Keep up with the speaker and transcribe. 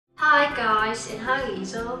Hi guys and hi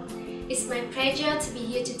Lisa. It's my pleasure to be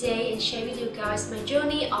here today and share with you guys my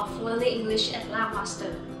journey of learning English at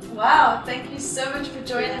Langmaster. Wow, thank you so much for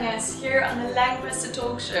joining us here on the Langmaster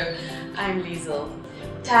talk show. I'm Liesel.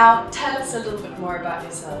 Thảo, tell us a little bit more about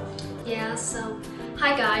yourself.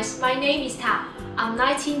 Hi guys, my name is Thảo. I'm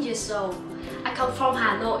 19 years old. I come from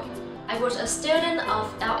Hanoi. I was a student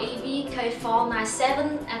of LEB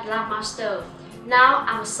K497 at Langmaster. Now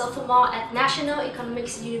I'm a sophomore at National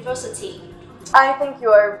Economics University. I think you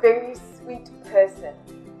are a very sweet person,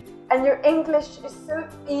 and your English is so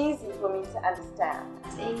easy for me to understand.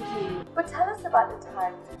 Thank you. But tell us about the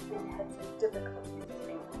times when you had some difficulties with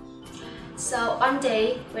English. So one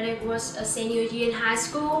day, when I was a senior year in high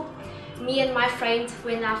school, me and my friend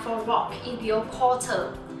went out for a walk in the old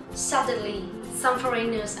quarter. Suddenly, some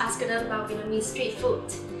foreigners asked us about Vietnamese street food.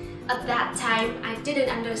 At that time, I didn't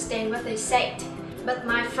understand what they said, but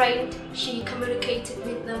my friend, she communicated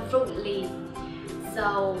with them fluently.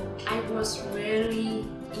 So I was really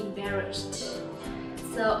embarrassed.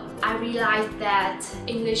 So I realized that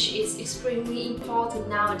English is extremely important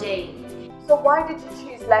nowadays. So why did you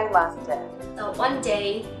choose Langmaster? So one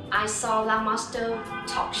day, I saw Langmaster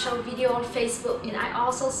talk show video on Facebook, and I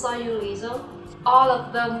also saw you, Lisa. All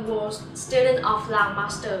of them were students of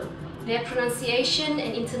Langmaster. Their pronunciation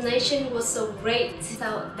and intonation was so great.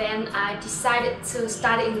 So then I decided to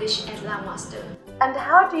study English at Langmaster. And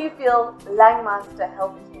how do you feel Langmaster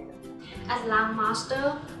helped you? At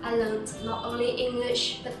Langmaster, I learned not only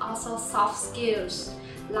English but also soft skills.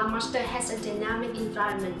 Langmaster has a dynamic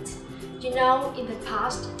environment. You know, in the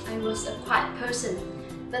past, I was a quiet person.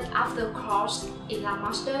 But after the course in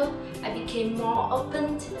Langmaster, I became more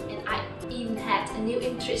open, and I even had a new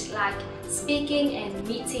interest like speaking and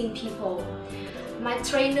meeting people. My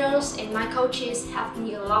trainers and my coaches helped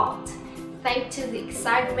me a lot. Thanks to the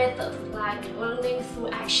exciting method like learning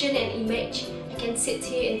through action and image, I can sit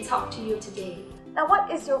here and talk to you today. Now, what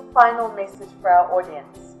is your final message for our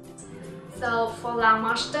audience? So for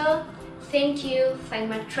Langmaster, thank you, thank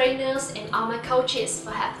my trainers and all my coaches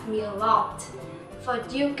for helping me a lot. For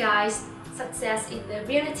you guys, success is the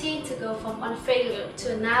ability to go from one failure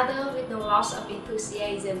to another with no loss of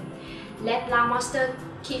enthusiasm. Let Langmaster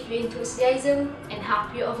keep your enthusiasm and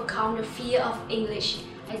help you overcome the fear of English.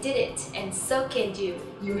 I did it, and so can you.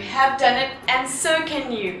 You have done it, and so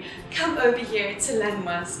can you. Come over here to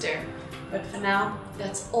Langmaster. But for now,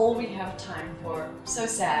 that's all we have time for. So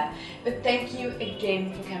sad. But thank you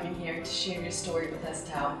again for coming here to share your story with us,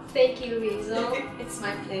 Thảo. Thank you, Lisa. It's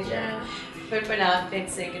my pleasure. Yeah. But for now,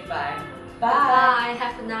 let's say goodbye. Bye.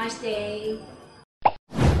 Have a nice day.